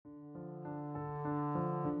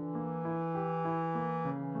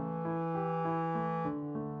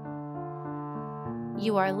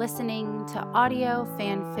You are listening to Audio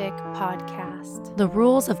Fanfic Podcast. The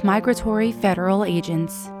Rules of Migratory Federal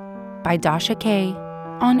Agents by Dashakay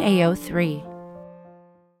on AO3.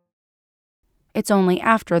 It's only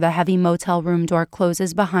after the heavy motel room door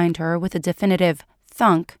closes behind her with a definitive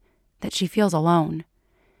thunk that she feels alone.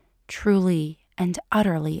 Truly and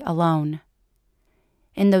utterly alone.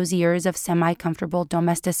 In those years of semi-comfortable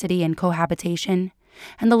domesticity and cohabitation,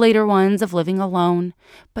 and the later ones of living alone,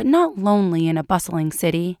 but not lonely in a bustling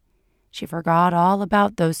city, she forgot all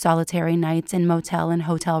about those solitary nights in motel and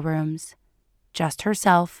hotel rooms. Just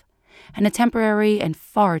herself, and a temporary and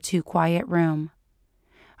far too quiet room.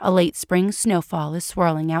 A late spring snowfall is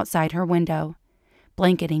swirling outside her window,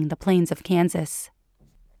 blanketing the plains of Kansas.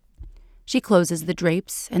 She closes the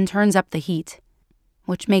drapes and turns up the heat,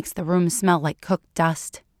 which makes the room smell like cooked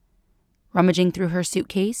dust. Rummaging through her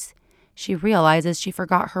suitcase, she realizes she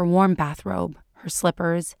forgot her warm bathrobe, her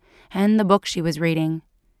slippers, and the book she was reading.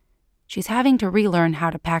 She's having to relearn how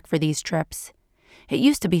to pack for these trips. It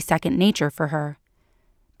used to be second nature for her.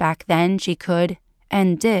 Back then, she could,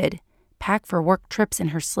 and did, pack for work trips in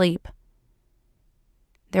her sleep.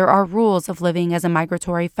 There are rules of living as a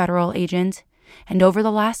migratory federal agent, and over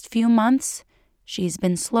the last few months, she's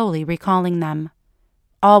been slowly recalling them.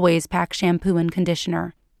 Always pack shampoo and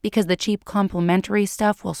conditioner, because the cheap complimentary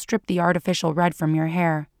stuff will strip the artificial red from your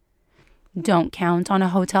hair. Don't count on a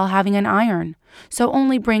hotel having an iron, so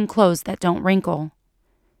only bring clothes that don't wrinkle.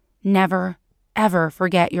 Never, ever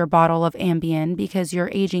forget your bottle of Ambien because your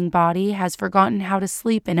aging body has forgotten how to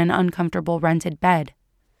sleep in an uncomfortable rented bed.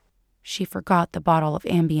 She forgot the bottle of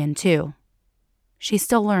Ambien too. She's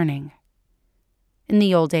still learning. In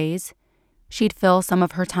the old days, she'd fill some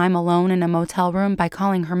of her time alone in a motel room by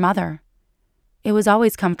calling her mother. It was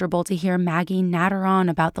always comfortable to hear Maggie natter on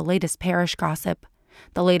about the latest parish gossip,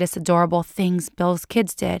 the latest adorable things Bill's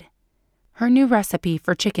kids did, her new recipe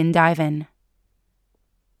for chicken dive-in.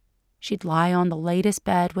 She'd lie on the latest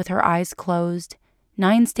bed with her eyes closed,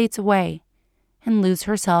 9 states away, and lose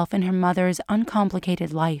herself in her mother's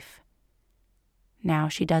uncomplicated life. Now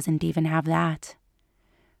she doesn't even have that.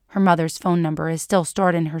 Her mother's phone number is still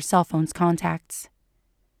stored in her cell phone's contacts.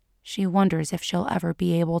 She wonders if she'll ever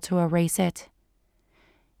be able to erase it.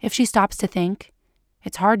 If she stops to think,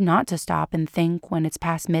 it's hard not to stop and think when it's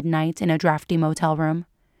past midnight in a drafty motel room.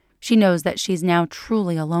 She knows that she's now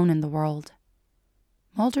truly alone in the world.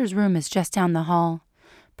 Mulder's room is just down the hall,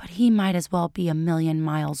 but he might as well be 1,000,000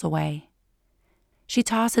 miles away. She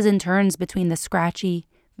tosses and turns between the scratchy,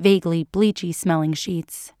 vaguely bleachy-smelling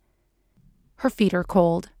sheets. Her feet are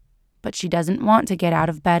cold, but she doesn't want to get out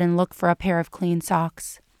of bed and look for a pair of clean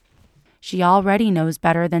socks. She already knows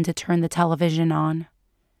better than to turn the television on.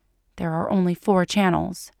 There are only 4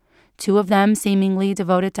 channels, 2 of them seemingly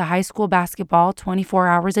devoted to high school basketball 24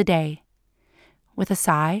 hours a day. With a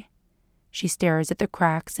sigh, she stares at the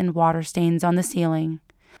cracks and water stains on the ceiling,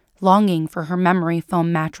 longing for her memory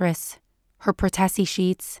foam mattress, her Protesi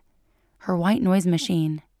sheets, her white noise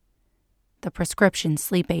machine, the prescription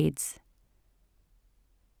sleep aids.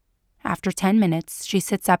 After 10 minutes, she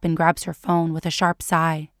sits up and grabs her phone with a sharp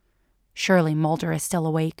sigh. Surely Mulder is still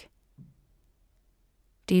awake.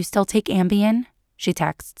 "Do you still take Ambien?" she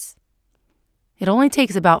texts. It only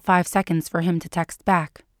takes about 5 seconds for him to text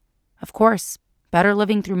back. Of course, better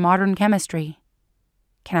living through modern chemistry.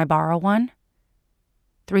 "Can I borrow one?"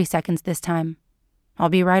 3 seconds this time. "I'll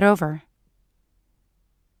be right over."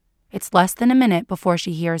 It's less than a minute before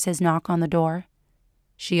she hears his knock on the door.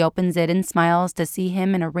 She opens it and smiles to see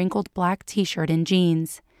him in a wrinkled black t-shirt and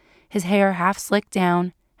jeans, his hair half slicked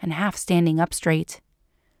down and half standing up straight.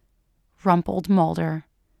 Rumpled Mulder,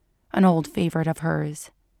 an old favorite of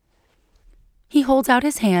hers. He holds out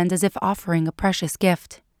his hand as if offering a precious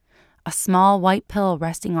gift, a small white pill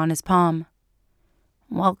resting on his palm.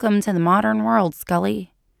 "Welcome to the modern world,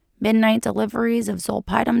 Scully. Midnight deliveries of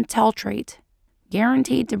zolpidem teltrate,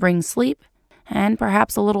 guaranteed to bring sleep and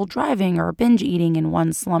perhaps a little driving or binge eating in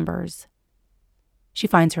one's slumbers." She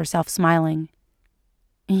finds herself smiling.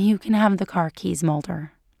 "You can have the car keys,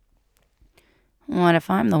 Mulder." "What if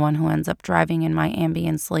I'm the one who ends up driving in my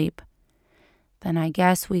Ambien sleep? Then I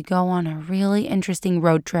guess we go on a really interesting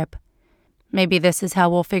road trip. Maybe this is how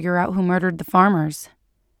we'll figure out who murdered the farmers."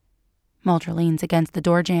 Mulder leans against the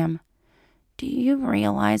door jamb. "Do you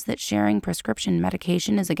realize that sharing prescription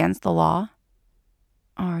medication is against the law?"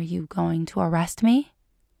 "Are you going to arrest me?"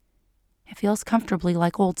 It feels comfortably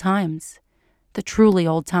like old times, the truly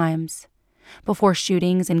old times, before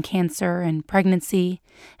shootings and cancer and pregnancy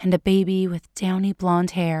and a baby with downy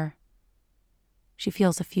blonde hair. She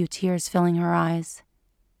feels a few tears filling her eyes.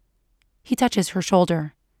 He touches her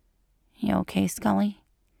shoulder. "You okay, Scully?"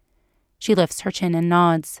 She lifts her chin and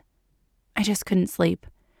nods. I just couldn't sleep,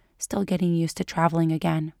 still getting used to traveling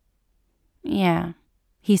again. Yeah,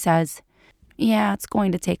 he says. Yeah, it's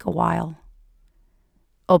going to take a while.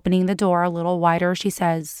 Opening the door a little wider, she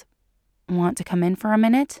says, Want to come in for a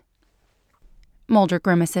minute? Mulder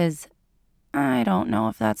grimaces. I don't know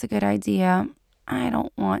if that's a good idea. I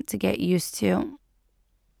don't want to get used to.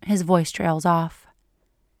 His voice trails off.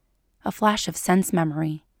 A flash of sense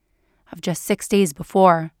memory of just 6 days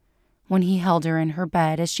before, when he held her in her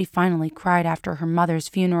bed as she finally cried after her mother's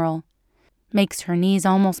funeral, makes her knees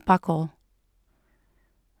almost buckle.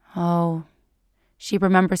 Oh, she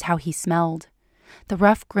remembers how he smelled, the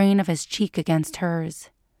rough grain of his cheek against hers.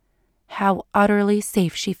 How utterly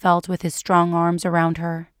safe she felt with his strong arms around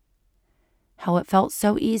her. How it felt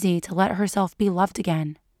so easy to let herself be loved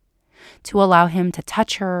again, to allow him to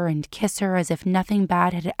touch her and kiss her as if nothing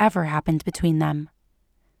bad had ever happened between them.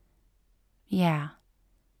 Yeah,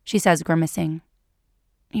 she says, grimacing.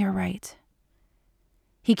 You're right.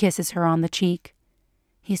 He kisses her on the cheek.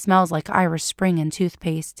 He smells like Irish Spring and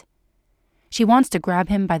toothpaste. She wants to grab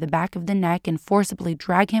him by the back of the neck and forcibly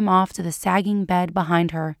drag him off to the sagging bed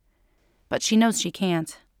behind her, but she knows she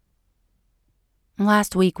can't.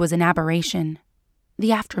 Last week was an aberration,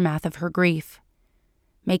 the aftermath of her grief.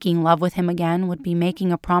 Making love with him again would be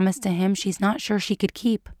making a promise to him she's not sure she could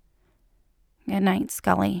keep. Good night,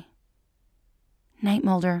 Scully. Night,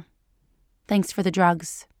 Mulder. Thanks for the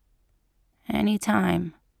drugs. Any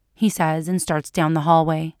time, he says and starts down the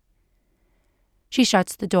hallway. She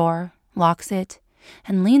shuts the door, locks it,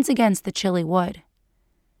 and leans against the chilly wood.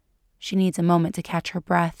 She needs a moment to catch her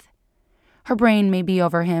breath. Her brain may be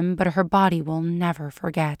over him, but her body will never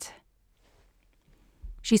forget.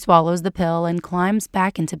 She swallows the pill and climbs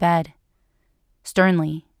back into bed.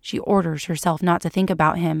 Sternly, she orders herself not to think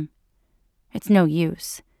about him. It's no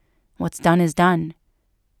use. What's done is done.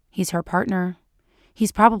 He's her partner.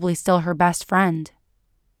 He's probably still her best friend.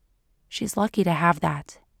 She's lucky to have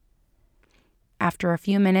that. After a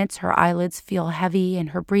few minutes, her eyelids feel heavy and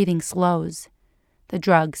her breathing slows, the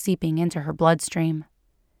drug seeping into her bloodstream.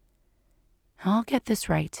 I'll get this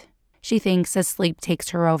right, she thinks as sleep takes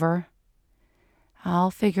her over.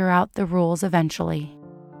 I'll figure out the rules eventually.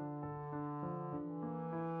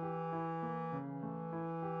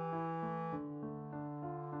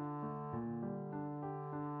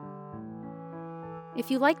 If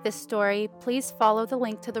you like this story, please follow the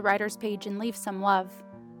link to the writer's page and leave some love.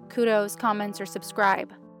 Kudos, comments, or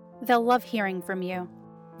subscribe. They'll love hearing from you.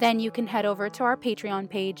 Then you can head over to our Patreon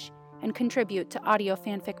page and contribute to Audio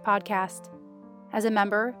Fanfic Podcast. As a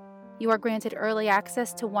member, you are granted early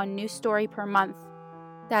access to one new story per month.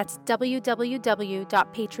 That's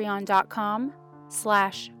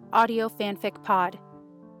www.patreon.com/audiofanficpod.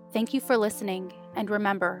 Thank you for listening, and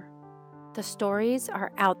remember, the stories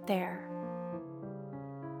are out there.